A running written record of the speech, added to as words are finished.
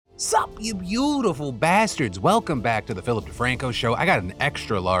Sup, you beautiful bastards. Welcome back to the Philip DeFranco Show. I got an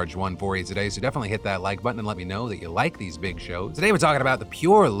extra large one for you today, so definitely hit that like button and let me know that you like these big shows. Today we're talking about the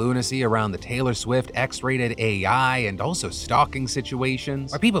pure lunacy around the Taylor Swift X-rated AI and also stalking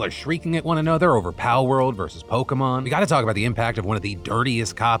situations, why people are shrieking at one another over PalWorld versus Pokemon. We gotta talk about the impact of one of the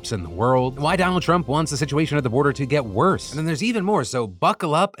dirtiest cops in the world, and why Donald Trump wants the situation at the border to get worse. And then there's even more, so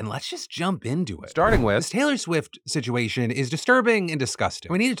buckle up and let's just jump into it. Starting with, this Taylor Swift situation is disturbing and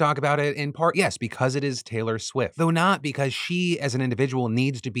disgusting. We need to talk about it in part, yes, because it is Taylor Swift, though not because she as an individual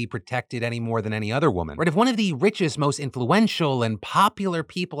needs to be protected any more than any other woman. Right? If one of the richest, most influential and popular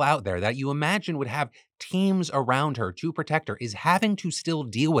people out there that you imagine would have teams around her to protect her is having to still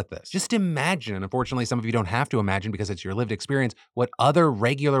deal with this. Just imagine, and unfortunately some of you don't have to imagine because it's your lived experience, what other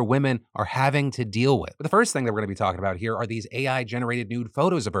regular women are having to deal with. But the first thing that we're going to be talking about here are these AI-generated nude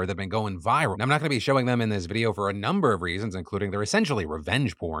photos of her that have been going viral. Now, I'm not going to be showing them in this video for a number of reasons, including they're essentially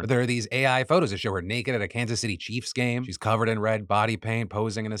revenge porn. But there are these AI photos that show her naked at a Kansas City Chiefs game. She's covered in red body paint,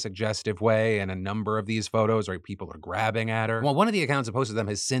 posing in a suggestive way, and a number of these photos where people are grabbing at her. While one of the accounts that posted them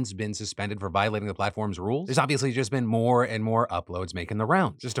has since been suspended for violating the platform's rules, there's obviously just been more and more uploads making the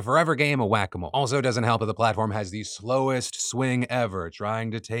rounds. Just a forever game of whack-a-mole. Also doesn't help that the platform has the slowest swing ever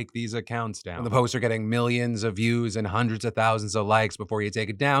trying to take these accounts down. When the posts are getting millions of views and hundreds of thousands of likes before you take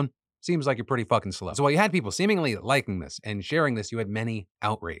it down, seems like you're pretty fucking slow. So while you had people seemingly liking this and sharing this, you had many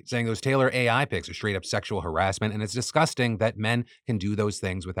outrage, saying those Taylor AI pics are straight up sexual harassment, and it's disgusting that men can do those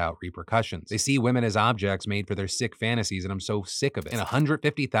things without repercussions. They see women as objects made for their sick fantasies, and I'm so sick of it. And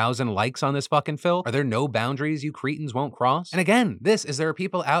 150,000 likes on this fucking Phil? Are there no boundaries you cretins won't cross? And again, there are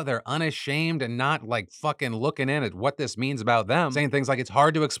people out there unashamed and not like fucking looking in at what this means about them, saying things like it's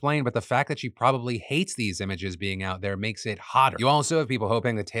hard to explain, but the fact that she probably hates these images being out there makes it hotter. You also have people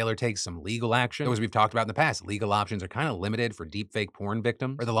hoping that Taylor takes some legal action. As we've talked about in the past, legal options are kind of limited for deepfake porn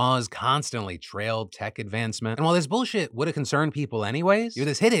victims, where the laws constantly trail tech advancement. And while this bullshit would have concerned people anyways, you're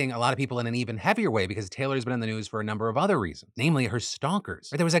this hitting a lot of people in an even heavier way because Taylor's been in the news for a number of other reasons, namely her stalkers.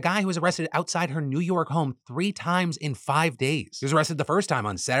 There was a guy who was arrested outside her New York home 3 times in 5 days. He was arrested the first time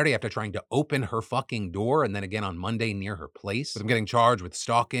on Saturday after trying to open her fucking door, and then again on Monday near her place, with him getting charged with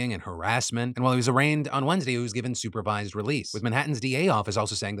stalking and harassment. And while he was arraigned on Wednesday, he was given supervised release, with Manhattan's DA office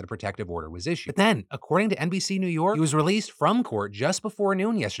also saying that a protective order was issued. But then, according to NBC New York, he was released from court just before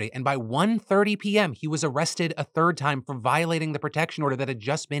noon yesterday, and by 1:30 p.m., he was arrested a third time for violating the protection order that had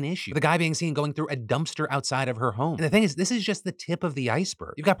just been issued, with the guy being seen going through a dumpster outside of her home. And the thing is, this is just the tip of the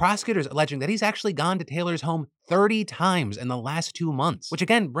iceberg. You've got prosecutors alleging that he's actually gone to Taylor's home 30 times in the last 2 months, which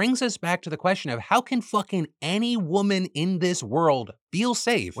again brings us back to the question of how can fucking any woman in this world feel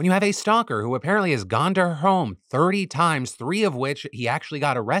safe when you have a stalker who apparently has gone to her home 30 times, 3 of which he actually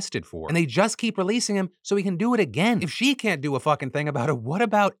got arrested for, and they just keep releasing him so he can do it again. If she can't do a fucking thing about it, what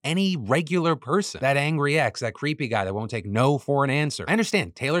about any regular person? That angry ex, that creepy guy that won't take no for an answer. I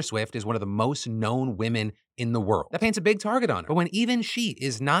understand Taylor Swift is one of the most known women in the world. That paints a big target on her. But when even she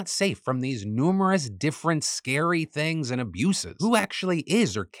is not safe from these numerous different scary things and abuses, who actually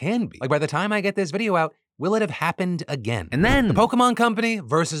is or can be? Like, by the time I get this video out, will it have happened again? And then the Pokemon Company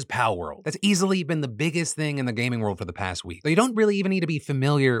versus PalWorld. That's easily been the biggest thing in the gaming world for the past week. So you don't really even need to be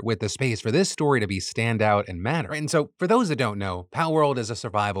familiar with the space for this story to be standout and matter. Right? And so for those that don't know, PalWorld is a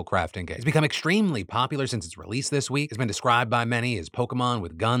survival crafting game. It's become extremely popular since its release this week. It's been described by many as Pokemon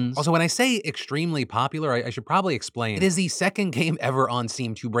with guns. Also, when I say extremely popular, I should probably explain, it is the second game ever on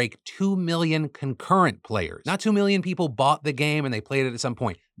Steam to break 2 million concurrent players. Not 2 million people bought the game and they played it at some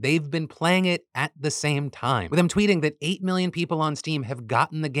point. They've been playing it at the same time, with them tweeting that 8 million people on Steam have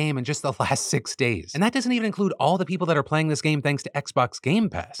gotten the game in just the last 6 days. And that doesn't even include all the people that are playing this game thanks to Xbox Game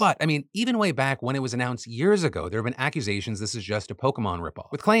Pass. But, I mean, even way back when it was announced years ago, there have been accusations this is just a Pokemon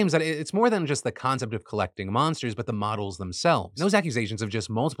ripoff, with claims that it's more than just the concept of collecting monsters, but the models themselves. And those accusations have just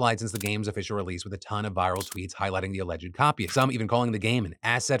multiplied since the game's official release, with a ton of viral tweets highlighting the alleged copy. Some even calling the game an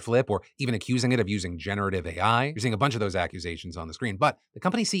asset flip, or even accusing it of using generative AI. You're seeing a bunch of those accusations on the screen, but the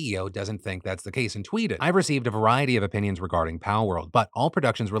company CEO doesn't think that's the case and tweeted, "I've received a variety of opinions regarding PalWorld, but all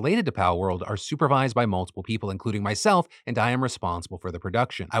productions related to PalWorld are supervised by multiple people, including myself, and I am responsible for the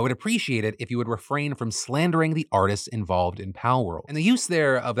production. I would appreciate it if you would refrain from slandering the artists involved in PalWorld." And the use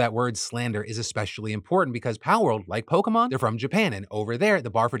there of that word slander is especially important because PalWorld, like Pokemon, they're from Japan, and over there, the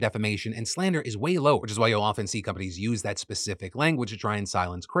bar for defamation and slander is way lower, which is why you'll often see companies use that specific language to try and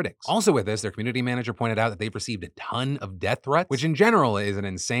silence critics. Also with this, their community manager pointed out that they've received a ton of death threats, which in general is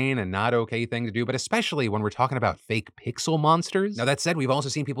an insane and not okay thing to do, but especially when we're talking about fake pixel monsters. Now, that said, we've also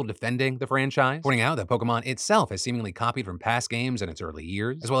seen people defending the franchise, pointing out that Pokemon itself has seemingly copied from past games in its early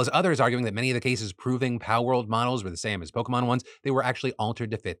years, as well as others arguing that many of the cases proving PalWorld models were the same as Pokemon ones, they were actually altered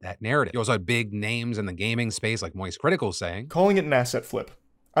to fit that narrative. You also had big names in the gaming space like Moist Critical saying, calling it an asset flip,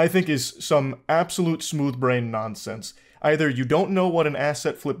 I think, is some absolute smooth brain nonsense. Either you don't know what an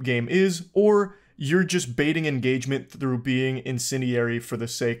asset flip game is, or you're just baiting engagement through being incendiary for the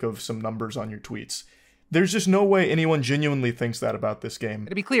sake of some numbers on your tweets. There's just no way anyone genuinely thinks that about this game.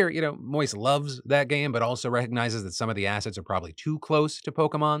 To be clear, Moist loves that game, but also recognizes that some of the assets are probably too close to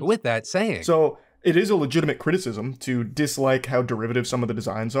Pokemon. But with that saying, so it is a legitimate criticism to dislike how derivative some of the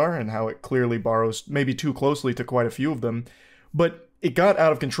designs are and how it clearly borrows maybe too closely to quite a few of them. But it got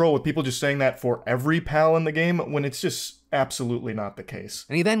out of control with people just saying that for every PAL in the game when it's just absolutely not the case.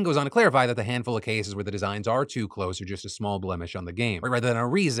 And he then goes on to clarify that the handful of cases where the designs are too close are just a small blemish on the game, rather than a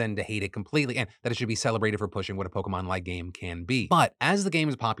reason to hate it completely, and that it should be celebrated for pushing what a Pokemon-like game can be. But as the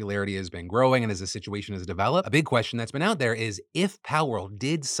game's popularity has been growing and as the situation has developed, a big question that's been out there is if PalWorld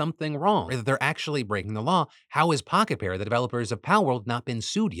did something wrong, or that they're actually breaking the law, how is Pocket Pair, the developers of PalWorld, not been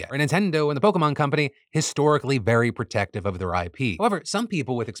sued yet? Or Nintendo and the Pokemon Company, historically very protective of their IP. However, some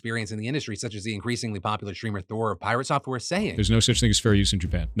people with experience in the industry, such as the increasingly popular streamer Thor of Pirate Software, saying there's no such thing as fair use in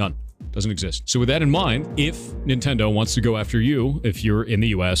Japan. None. Doesn't exist. So with that in mind, if Nintendo wants to go after you, if you're in the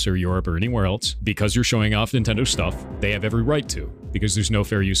US or Europe or anywhere else, because you're showing off Nintendo stuff, they have every right to, because there's no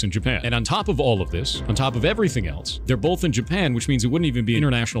fair use in Japan. And on top of all of this, on top of everything else, they're both in Japan, which means it wouldn't even be an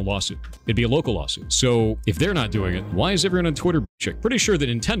international lawsuit. It'd be a local lawsuit. So if they're not doing it, why is everyone on Twitter chick? Pretty sure that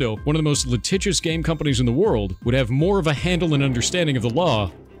Nintendo, one of the most litigious game companies in the world, would have more of a handle and understanding of the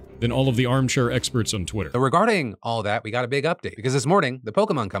law than all of the armchair experts on Twitter. So regarding all that, we got a big update. Because this morning, the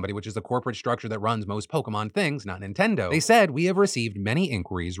Pokemon Company, which is the corporate structure that runs most Pokemon things, not Nintendo, they said, we have received many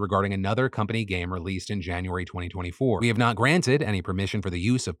inquiries regarding another company game released in January 2024. We have not granted any permission for the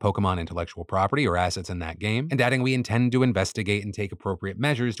use of Pokemon intellectual property or assets in that game, and adding we intend to investigate and take appropriate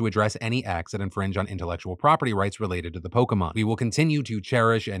measures to address any acts that infringe on intellectual property rights related to the Pokemon. We will continue to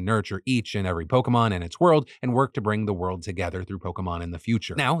cherish and nurture each and every Pokemon in its world and work to bring the world together through Pokemon in the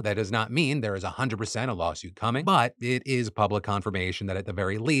future. Now, that does not mean there is 100% a lawsuit coming, but it is public confirmation that at the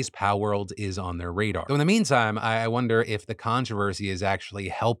very least, PalWorld is on their radar. So in the meantime, I wonder if the controversy is actually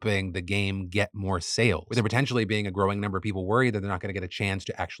helping the game get more sales, with there potentially being a growing number of people worried that they're not going to get a chance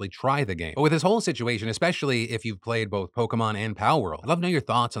to actually try the game. But with this whole situation, especially if you've played both Pokemon and PalWorld, I'd love to know your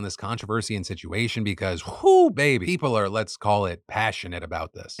thoughts on this controversy and situation because, whoo, baby, people are, let's call it, passionate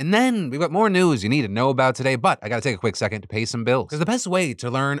about this. And then we've got more news you need to know about today, but I got to take a quick second to pay some bills. Because the best way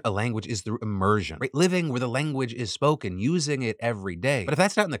to learn a language is through immersion, right? Living where the language is spoken, using it every day. But if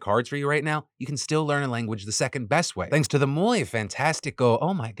that's not in the cards for you right now, you can still learn a language the second best way. Thanks to the muy fantastico,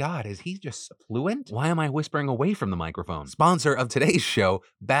 oh my God, is he just fluent? Why am I whispering away from the microphone? Sponsor of today's show,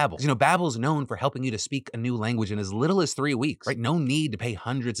 Babbel. Babbel's known for helping you to speak a new language in as little as 3 weeks, right? No need to pay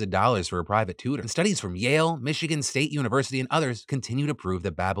hundreds of dollars for a private tutor. And studies from Yale, Michigan State University, and others continue to prove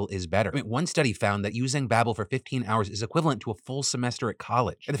that Babbel is better. One study found that using Babbel for 15 hours is equivalent to a full semester at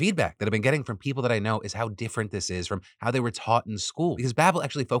college. And the feedback that I've been getting from people that I know is how different this is from how they were taught in school. Because Babbel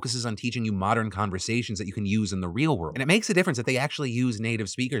actually focuses on teaching you modern conversations that you can use in the real world. And it makes a difference that they actually use native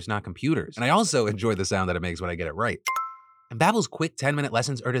speakers, not computers. And I also enjoy the sound that it makes when I get it right. And Babbel's quick 10-minute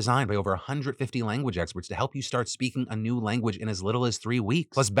lessons are designed by over 150 language experts to help you start speaking a new language in as little as 3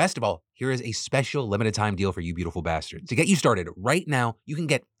 weeks. Plus, best of all, here is a special limited time deal for you beautiful bastards. To get you started right now, you can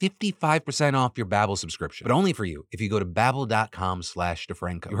get 55% off your Babbel subscription, but only for you if you go to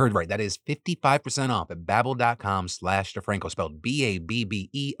babbel.com/DeFranco. You heard right, that is 55% off at babbel.com/DeFranco, spelled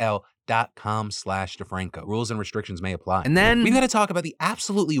BABBEL.com/DeFranco. Rules and restrictions may apply. And then we've got to talk about the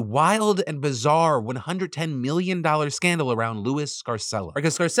absolutely wild and bizarre $110 million scandal around Louis Scarcella.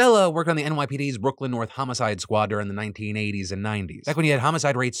 Because Scarcella worked on the NYPD's Brooklyn North Homicide Squad during the 1980s and 90s, back when you had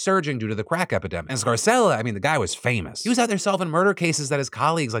homicide rates surging due to the crack epidemic. And Scarcella, the guy was famous. He was out there solving murder cases that his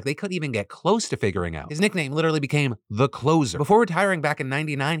colleagues, they couldn't even get close to figuring out. His nickname literally became The Closer. Before retiring back in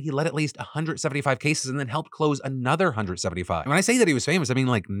 99, he led at least 175 cases and then helped close another 175. And when I say that he was famous, I mean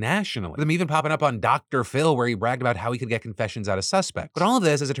nationally. With him even popping up on Dr. Phil, where he bragged about how he could get confessions out of suspects. But all of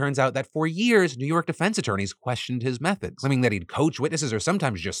this, as it turns out, that for years, New York defense attorneys questioned his methods, claiming that he'd coach witnesses or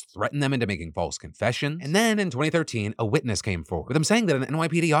sometimes just threaten them into making false confessions. And then in 2013, a witness came forward, with him saying that an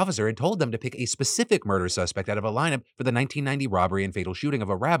NYPD officer had told them to pick a specific murder suspect out of a lineup for the 1990 robbery and fatal shooting of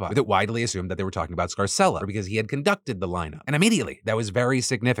a rabbi, with it widely assumed that they were talking about Scarcella, or because he had conducted the lineup. And immediately, that was very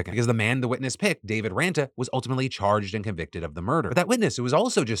significant, because the man the witness picked, David Ranta, was ultimately charged and convicted of the murder. But that witness, who was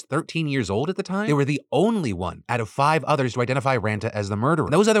also just 13 13 years old at the time, they were the only one out of 5 others to identify Ranta as the murderer.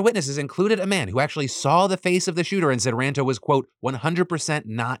 And those other witnesses included a man who actually saw the face of the shooter and said Ranta was, quote, 100%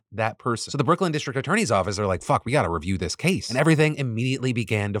 not that person. So the Brooklyn District Attorney's Office are like, fuck, we gotta review this case. And everything immediately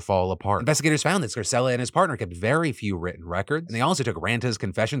began to fall apart. Investigators found that Scarcella and his partner kept very few written records, and they also took Ranta's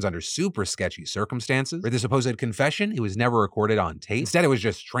confessions under super sketchy circumstances. For the supposed confession, it was never recorded on tape. Instead, it was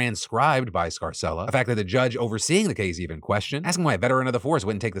just transcribed by Scarcella, a fact that the judge overseeing the case even questioned, asking why a veteran of the force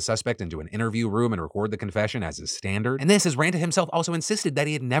wouldn't take the suspect into an interview room and record the confession as is standard. And this, as Ranta himself also insisted that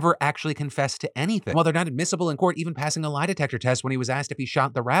he had never actually confessed to anything. While they're not admissible in court, even passing a lie detector test when he was asked if he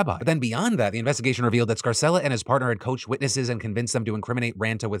shot the rabbi. But then beyond that, the investigation revealed that Scarcella and his partner had coached witnesses and convinced them to incriminate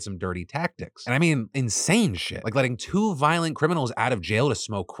Ranta with some dirty tactics. And I mean, insane shit. Like letting 2 violent criminals out of jail to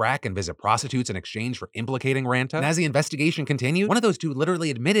smoke crack and visit prostitutes in exchange for implicating Ranta. And as the investigation continued, one of those 2 literally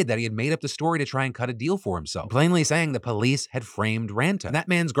admitted that he had made up the story to try and cut a deal for himself, plainly saying the police had framed Ranta. And that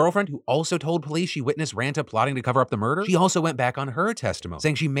man's girlfriend, who also told police she witnessed Ranta plotting to cover up the murder, she also went back on her testimony,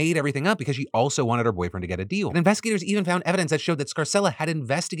 saying she made everything up because she also wanted her boyfriend to get a deal. And investigators even found evidence that showed that Scarcella had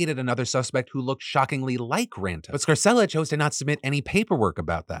investigated another suspect who looked shockingly like Ranta. But Scarcella chose to not submit any paperwork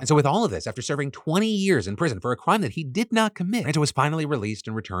about that. And so with all of this, after serving 20 years in prison for a crime that he did not commit, Ranta was finally released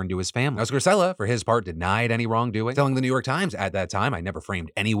and returned to his family. Now Scarcella, for his part, denied any wrongdoing, telling the New York Times at that time, "I never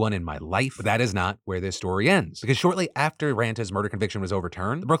framed anyone in my life." But that is not where this story ends. Because shortly after Ranta's murder conviction was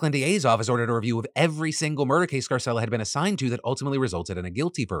overturned, the Brooklyn DA's office ordered a review of every single murder case Scarcella had been assigned to that ultimately resulted in a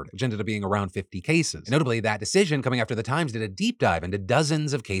guilty verdict, which ended up being around 50 cases. And notably, that decision coming after the Times did a deep dive into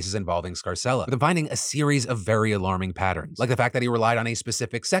dozens of cases involving Scarcella, with them finding a series of very alarming patterns, like the fact that he relied on a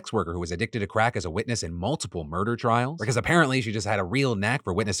specific sex worker who was addicted to crack as a witness in multiple murder trials, because apparently she just had a real knack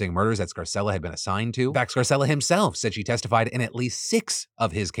for witnessing murders that Scarcella had been assigned to. In fact, Scarcella himself said she testified in at least 6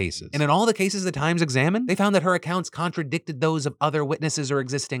 of his cases. And in all the cases the Times examined, they found that her accounts contradicted those of other witnesses or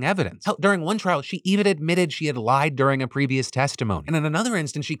existing evidence. Hell, during one trial, she even admitted she had lied during a previous testimony. And in another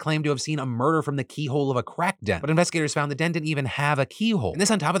instance, she claimed to have seen a murder from the keyhole of a crack den. But investigators found the den didn't even have a keyhole. And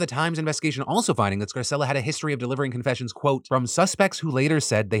this on top of the Times investigation also finding that Scarcella had a history of delivering confessions, quote, from suspects who later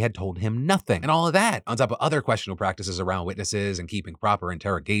said they had told him nothing. And all of that, on top of other questionable practices around witnesses and keeping proper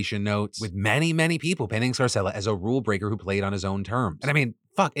interrogation notes, with many, many people pinning Scarcella as a rule breaker who played on his own terms. And I mean,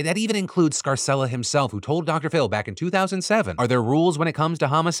 fuck, that even includes Scarcella himself, who told Dr. Phil back in 2007, "Are there rules when it comes to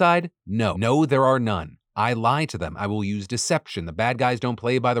homicide? No. No, there are none. I lie to them. I will use deception. The bad guys don't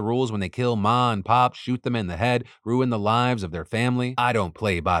play by the rules when they kill ma and pop, shoot them in the head, ruin the lives of their family. I don't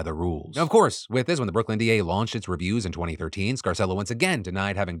play by the rules." Now, of course, with this, when the Brooklyn DA launched its reviews in 2013, Scarcella once again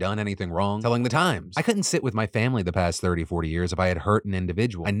denied having done anything wrong, telling the Times, "I couldn't sit with my family the past 30, 40 years if I had hurt an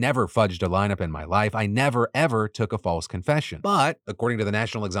individual. I never fudged a lineup in my life. I never, ever took a false confession." But, according to the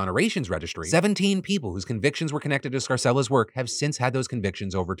National Exonerations Registry, 17 people whose convictions were connected to Scarcella's work have since had those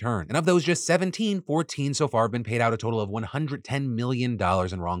convictions overturned. And of those just 17, 14 so far have been paid out a total of $110 million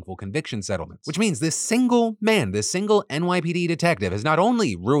in wrongful conviction settlements. Which means this single man, this single NYPD detective has not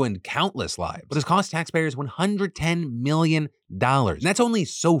only ruined countless lives, but has cost taxpayers $110 million. And that's only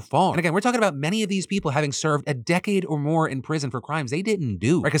so far. And again, we're talking about many of these people having served a decade or more in prison for crimes they didn't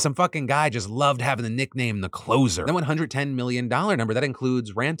do. Right? Because some fucking guy just loved having the nickname the closer. That $110 million number, that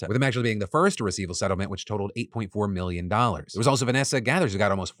includes Ranta, with him actually being the first to receive a settlement which totaled $8.4 million. There was also Vanessa Gathers, who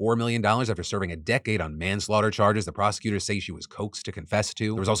got almost $4 million after serving a decade on manslaughter charges the prosecutors say she was coaxed to confess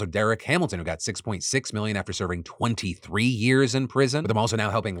to. There was also Derek Hamilton, who got $6.6 million after serving 23 years in prison, with him also now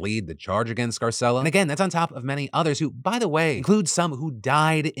helping lead the charge against Scarcella. And again, that's on top of many others who, by the way, includes some who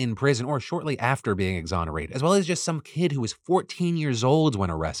died in prison or shortly after being exonerated, as well as just some kid who was 14 years old when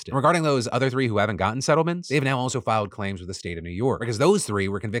arrested. And regarding those other 3 who haven't gotten settlements, they've now also filed claims with the state of New York, because those 3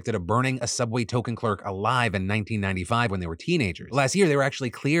 were convicted of burning a subway token clerk alive in 1995 when they were teenagers. Last year, they were actually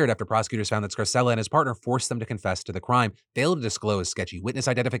cleared after prosecutors found that Scarcella and his partner forced them to confess to the crime, failed to disclose sketchy witness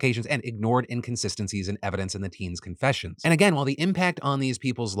identifications, and ignored inconsistencies in evidence in the teens' confessions. And again, while the impact on these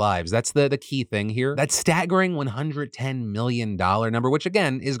people's lives, that's the key thing here, that staggering $110 million number, which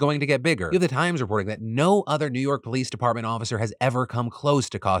again is going to get bigger. You have the Times reporting that no other New York Police Department officer has ever come close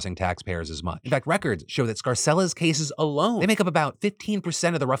to costing taxpayers as much. In fact, records show that Scarcella's cases alone, they make up about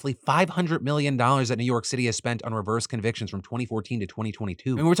 15% of the roughly $500 million that New York City has spent on reverse convictions from 2014 to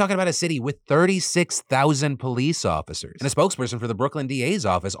 2022. I mean, we're talking about a city with 36,000 police officers. And a spokesperson for the Brooklyn DA's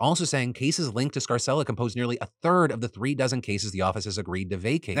office also saying cases linked to Scarcella compose nearly a third of the 36 cases the office has agreed to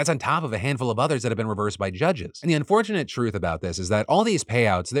vacate. That's on top of a handful of others that have been reversed by judges. And the unfortunate truth truth about this is that all these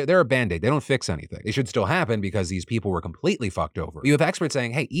payouts, they're a band-aid. They don't fix anything. They should still happen because these people were completely fucked over. But you have experts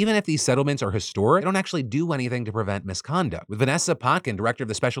saying, hey, even if these settlements are historic, they don't actually do anything to prevent misconduct. With Vanessa Potkin, director of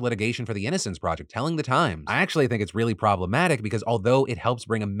the Special Litigation for the Innocence Project, telling The Times, I actually think it's really problematic because although it helps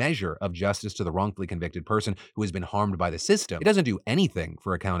bring a measure of justice to the wrongfully convicted person who has been harmed by the system, it doesn't do anything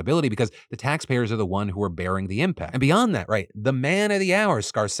for accountability because the taxpayers are the one who are bearing the impact. And beyond that, right, the man of the hour,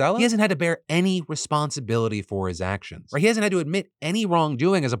 Scarcella, he hasn't had to bear any responsibility for his actions. Right? He hasn't had to admit any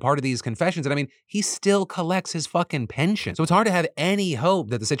wrongdoing as a part of these confessions. And I mean, he still collects his fucking pension. So it's hard to have any hope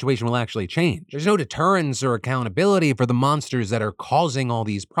that the situation will actually change. There's no deterrence or accountability for the monsters that are causing all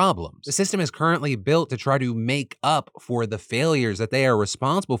these problems. The system is currently built to try to make up for the failures that they are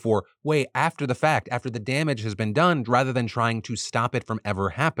responsible for way after the fact, after the damage has been done, rather than trying to stop it from ever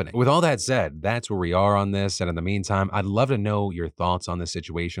happening. With all that said, that's where we are on this. And in the meantime, I'd love to know your thoughts on this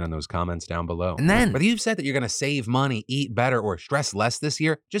situation in those comments down below. And then, whether you've said that you're going to save money, eat better, or stress less this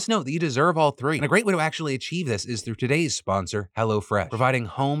year, just know that you deserve all three. And a great way to actually achieve this is through today's sponsor, HelloFresh, providing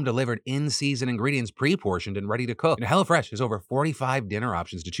home-delivered in-season ingredients pre-portioned and ready to cook. And HelloFresh has over 45 dinner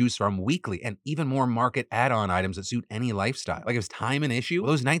options to choose from weekly and even more market add-on items that suit any lifestyle. Like if it's time an issue,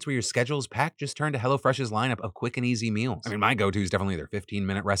 well, those nights where your schedule's packed, just turn to HelloFresh's lineup of quick and easy meals. I mean, my go-to is definitely their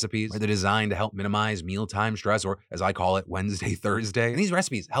 15-minute recipes, where they're designed to help minimize mealtime stress, or as I call it, Wednesday, Thursday. And these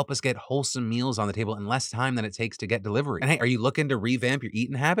recipes help us get wholesome meals on the table in less time than it takes to get delivery. And hey, are you looking to revamp your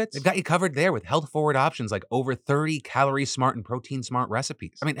eating habits? They've got you covered there with health-forward options like over 30 calorie-smart and protein-smart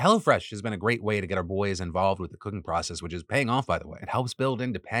recipes. I mean, HelloFresh has been a great way to get our boys involved with the cooking process, which is paying off, by the way. It helps build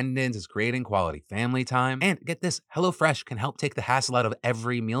independence, it's creating quality family time. And get this, HelloFresh can help take the hassle out of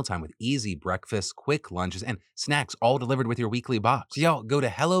every mealtime with easy breakfasts, quick lunches, and snacks all delivered with your weekly box. So y'all, go to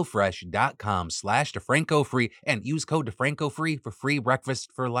HelloFresh.com/DeFrancoFree and use code DeFrancoFree for free breakfast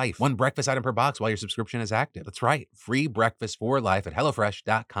for life. One breakfast item per box while your subscription is active. That's right, free breakfast for life at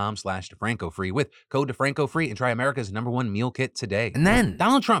HelloFresh.com/DeFrancoFree with code DeFrancoFree and try America's #1 meal kit today. And then,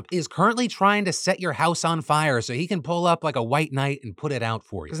 Donald Trump is currently trying to set your house on fire so he can pull up like a white knight and put it out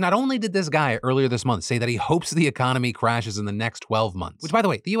for you. Because not only did this guy earlier this month say that he hopes the economy crashes in the next 12 months, which by the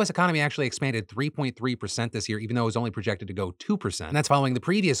way, the US economy actually expanded 3.3% this year, even though it was only projected to go 2%. And that's following the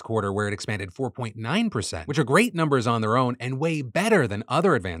previous quarter where it expanded 4.9%, which are great numbers on their own and way better than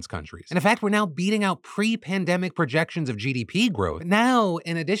other advanced countries. And in fact, we're now beating out pre-pandemic projections of GDP growth. But now,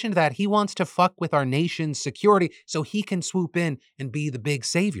 in addition to that, he wants to fuck with our nation's security so he can swoop in and be the big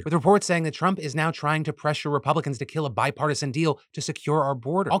savior. With reports saying that Trump is now trying to pressure Republicans to kill a bipartisan deal to secure our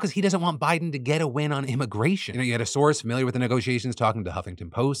border, all because he doesn't want Biden to get a win on immigration. You had a source familiar with the negotiations talking to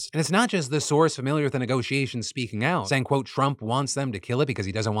Huffington Post. And it's not just the source familiar with the negotiations speaking out, saying, quote, Trump wants them to kill it because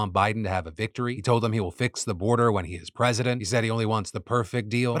he doesn't want Biden to have a victory. He told them he will fix the border when he is president. He said he only wants the perfect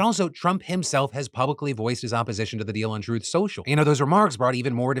deal. But also, Trump himself has publicly voiced his opposition to the deal on Truth Social. You know, those remarks brought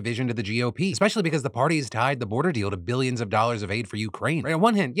even more division to the GOP, especially because the parties tied the border deal to billions of dollars of aid for Ukraine. Right, on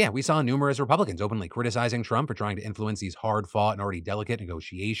one hand, yeah, we saw numerous Republicans openly criticizing Trump for trying to influence these hard-fought and already delicate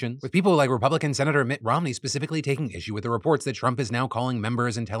negotiations, with people like Republican Senator Mitt Romney specifically taking issue with the reports that Trump is now calling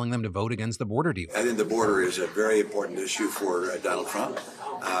members and telling them to vote against the border deal. I think the border is a very important issue for Donald Trump,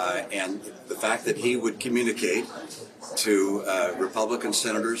 and the fact that he would communicate to Republican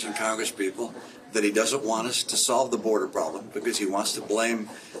senators and congresspeople that he doesn't want us to solve the border problem because he wants to blame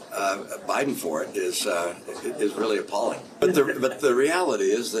Biden for it is really appalling. But the reality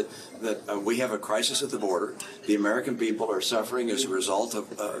is that we have a crisis at the border. The American people are suffering as a result of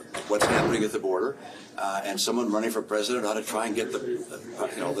what's happening at the border, and someone running for president ought to try and get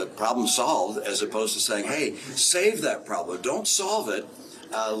the problem solved, as opposed to saying, "Hey, save that problem, don't solve it.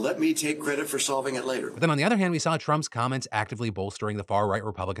 Let me take credit for solving it later." But then on the other hand, we saw Trump's comments actively bolstering the far-right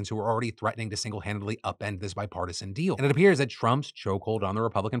Republicans who were already threatening to single-handedly upend this bipartisan deal. And it appears that Trump's chokehold on the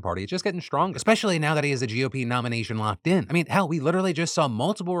Republican Party is just getting stronger, especially now that he has the GOP nomination locked in. I mean, hell, we literally just saw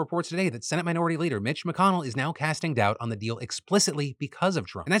multiple reports today that Senate Minority Leader Mitch McConnell is now casting doubt on the deal explicitly because of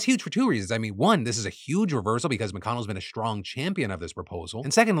Trump. And that's huge for two reasons. I mean, one, this is a huge reversal because McConnell's been a strong champion of this proposal.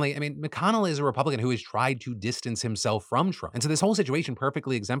 And secondly, I mean, McConnell is a Republican who has tried to distance himself from Trump. And so this whole situation perfectly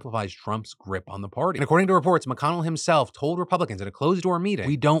exemplifies Trump's grip on the party. And according to reports, McConnell himself told Republicans at a closed-door meeting,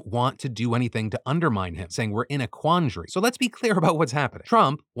 we don't want to do anything to undermine him, saying we're in a quandary. So let's be clear about what's happening.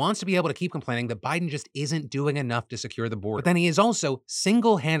 Trump wants to be able to keep complaining that Biden just isn't doing enough to secure the border. But then he is also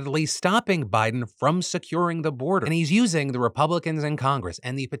single-handedly stopping Biden from securing the border. And he's using the Republicans in Congress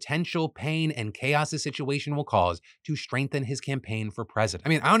and the potential pain and chaos the situation will cause to strengthen his campaign for president. I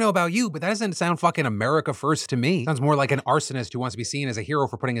mean, I don't know about you, but that doesn't sound fucking America first to me. Sounds more like an arsonist who wants to be seen as a hero hero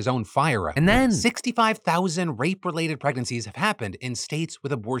for putting his own fire out. And then 65,000 rape-related pregnancies have happened in states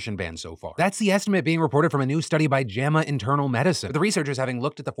with abortion bans so far. That's the estimate being reported from a new study by JAMA Internal Medicine, with the researchers having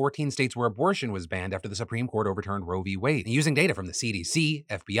looked at the 14 states where abortion was banned after the Supreme Court overturned Roe v. Wade. And using data from the CDC,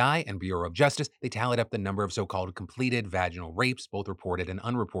 FBI, and Bureau of Justice, they tallied up the number of so-called completed vaginal rapes, both reported and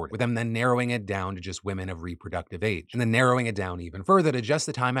unreported, with them then narrowing it down to just women of reproductive age, and then narrowing it down even further to just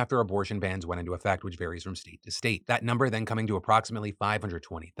the time after abortion bans went into effect, which varies from state to state. That number then coming to approximately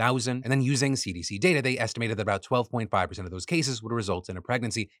 520,000, and then using CDC data, they estimated that about 12.5% of those cases would result in a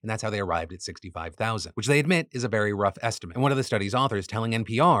pregnancy, and that's how they arrived at 65,000, which they admit is a very rough estimate. And one of the study's authors telling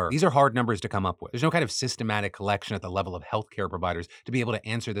NPR, these are hard numbers to come up with. There's no kind of systematic collection at the level of healthcare providers to be able to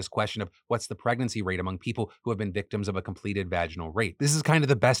answer this question of what's the pregnancy rate among people who have been victims of a completed vaginal rape. This is kind of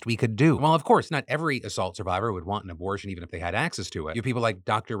the best we could do. While of course, not every assault survivor would want an abortion even if they had access to it. You have people like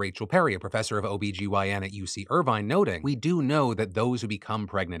Dr. Rachel Perry, a professor of OBGYN at UC Irvine, noting, we do know that those who become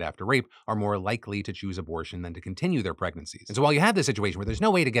pregnant after rape are more likely to choose abortion than to continue their pregnancies. And so while you have this situation where there's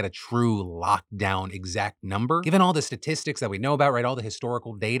no way to get a true lockdown exact number, given all the statistics that we know about, right, all the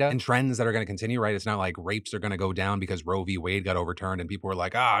historical data and trends that are going to continue, right, it's not like rapes are going to go down because Roe v. Wade got overturned and people were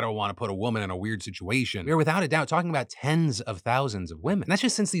like, I don't want to put a woman in a weird situation. We're without a doubt talking about tens of thousands of women. And that's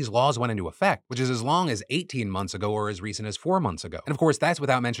just since these laws went into effect, which is as long as 18 months ago or as recent as 4 months ago. And of course, that's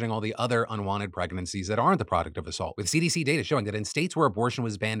without mentioning all the other unwanted pregnancies that aren't the product of assault, with CDC data showing that in states where abortion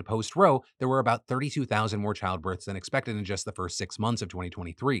was banned post-Roe, there were about 32,000 more childbirths than expected in just the first 6 months of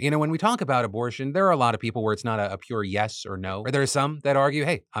 2023. You know, when we talk about abortion, there are a lot of people where it's not a pure yes or no, or there are some that argue,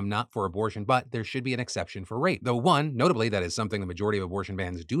 hey, I'm not for abortion, but there should be an exception for rape. Though one, notably, that is something the majority of abortion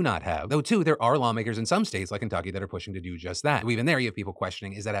bans do not have. Though two, there are lawmakers in some states like Kentucky that are pushing to do just that. Even there, you have people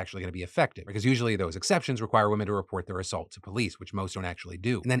questioning, is that actually going to be effective? Because usually those exceptions require women to report their assault to police, which most don't actually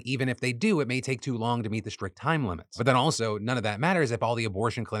do. And then even if they do, it may take too long to meet the strict time limits. But then also, none of that matters if all the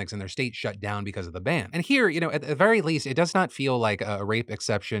abortion clinics in their state shut down because of the ban. And here, you know, at the very least, it does not feel like a rape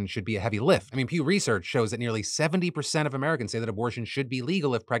exception should be a heavy lift. I mean, Pew Research shows that nearly 70% of Americans say that abortion should be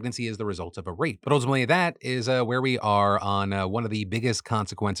legal if pregnancy is the result of a rape. But ultimately, that is where we are on one of the biggest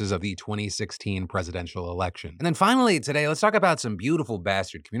consequences of the 2016 presidential election. And then finally, today, let's talk about some beautiful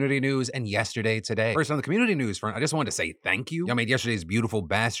bastard community news and yesterday today. First, on the community news front, I just wanted to say thank you. Y'all made yesterday's beautiful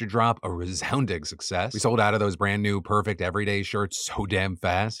bastard drop a resounding success. We sold out of those brand new perfect everyday shirts so damn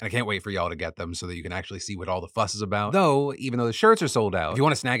fast. And I can't wait for y'all to get them so that you can actually see what all the fuss is about. Though, even though the shirts are sold out, if you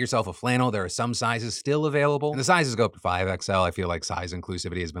want to snag yourself a flannel, there are some sizes still available. And the sizes go up to 5XL. I feel like size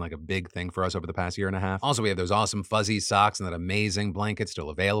inclusivity has been like a big thing for us over the past year and a half. Also, we have those awesome fuzzy socks and that amazing blanket still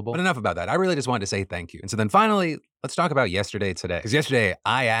available. But enough about that. I really just wanted to say thank you. And so then finally, let's talk about yesterday today. Because yesterday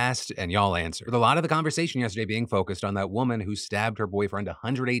I asked and y'all answered, with a lot of the conversation yesterday being focused on that woman who stabbed her boyfriend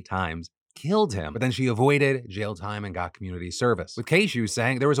 108 times, killed him, but then she avoided jail time and got community service. With Keishu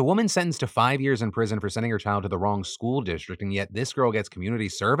saying there was a woman sentenced to 5 years in prison for sending her child to the wrong school district, and yet this girl gets community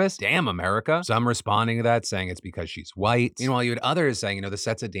service? Damn, America. Some responding to that saying it's because she's white. Meanwhile, you had others saying, you know, this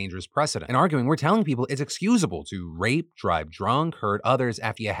sets a dangerous precedent. And arguing, we're telling people it's excusable to rape, drive drunk, hurt others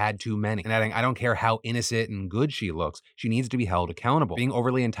after you had too many. And adding, I don't care how innocent and good she looks, she needs to be held accountable. Being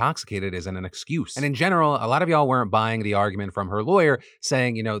overly intoxicated isn't an excuse. And in general, a lot of y'all weren't buying the argument from her lawyer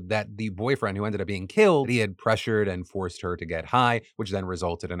saying, you know, that the boyfriend who ended up being killed, he had pressured and forced her to get high, which then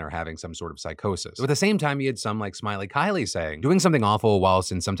resulted in her having some sort of psychosis. So at the same time, you had some like Smiley Kylie saying, doing something awful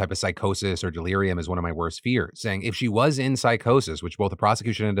whilst in some type of psychosis or delirium is one of my worst fears. Saying if she was in psychosis, which both the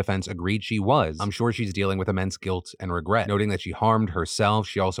prosecution and defense agreed she was, I'm sure she's dealing with immense guilt and regret. Noting that she harmed herself,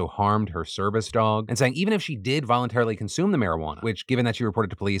 she also harmed her service dog, and saying even if she did voluntarily consume the marijuana, which given that she reported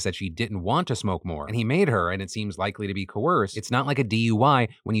to police that she didn't want to smoke more, and he made her, and it seems likely to be coerced, it's not like a DUI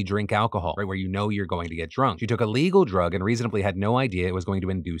when you drink alcohol, right? Where you know you're going to get drunk. She took a legal drug and reasonably had no idea it was going to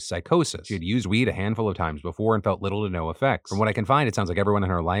induce psychosis. She had used weed a handful of times before and felt little to no effects. From what I can find, it sounds like everyone in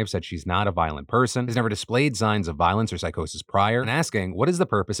her life said she's not a violent person, has never displayed signs of violence or psychosis prior, and asking, what is the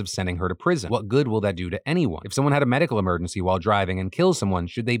purpose of sending her to prison? What good will that do to anyone? If someone had a medical emergency while driving and kills someone,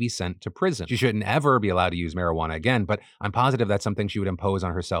 should they be sent to prison? She shouldn't ever be allowed to use marijuana again, but I'm positive that's something she would impose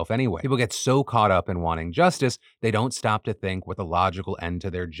on herself anyway. People get so caught up in wanting justice, they don't stop to think what the logical end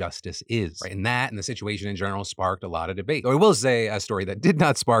to their justice is, right? And that and the situation in general sparked a lot of debate. Though I will say a story that did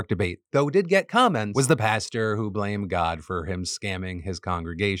not spark debate, though did get comments, was the pastor who blamed God for him scamming his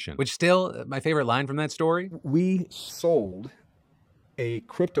congregation, which still, my favorite line from that story. We sold a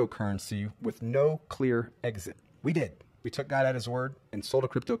cryptocurrency with no clear exit. We did. We took God at his word. and sold a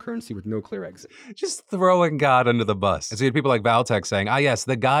cryptocurrency with no clear exit. Just throwing God under the bus. And so you had people like Valtech saying, ah yes,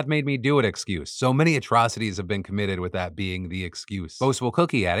 the God made me do it excuse. So many atrocities have been committed with that being the excuse. Boastful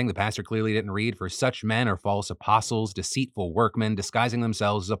Cookie adding, the pastor clearly didn't read, for such men are false apostles, deceitful workmen, disguising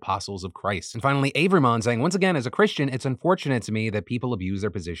themselves as apostles of Christ. And finally, Averymon saying, once again, as a Christian, it's unfortunate to me that people abuse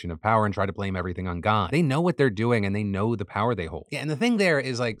their position of power and try to blame everything on God. They know what they're doing and they know the power they hold. Yeah, and the thing there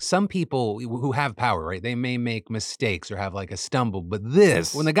is, like, some people who have power, right, they may make mistakes or have like a stumble, but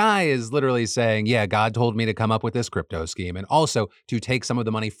this, when the guy is literally saying, yeah, God told me to come up with this crypto scheme and also to take some of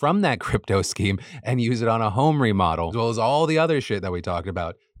the money from that crypto scheme and use it on a home remodel, as well as all the other shit that we talked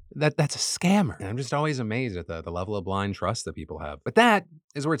about, that's a scammer. And I'm just always amazed at the level of blind trust that people have. But that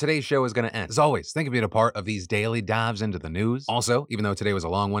is where today's show is going to end. As always, thank you for being a part of these daily dives into the news. Also, even though today was a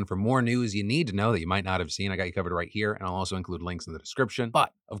long one, for more news you need to know that you might not have seen, I got you covered right here, and I'll also include links in the description.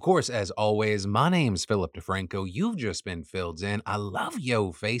 But, of course, as always, my name's Philip DeFranco. You've just been filled in. I love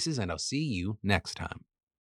yo faces, and I'll see you next time.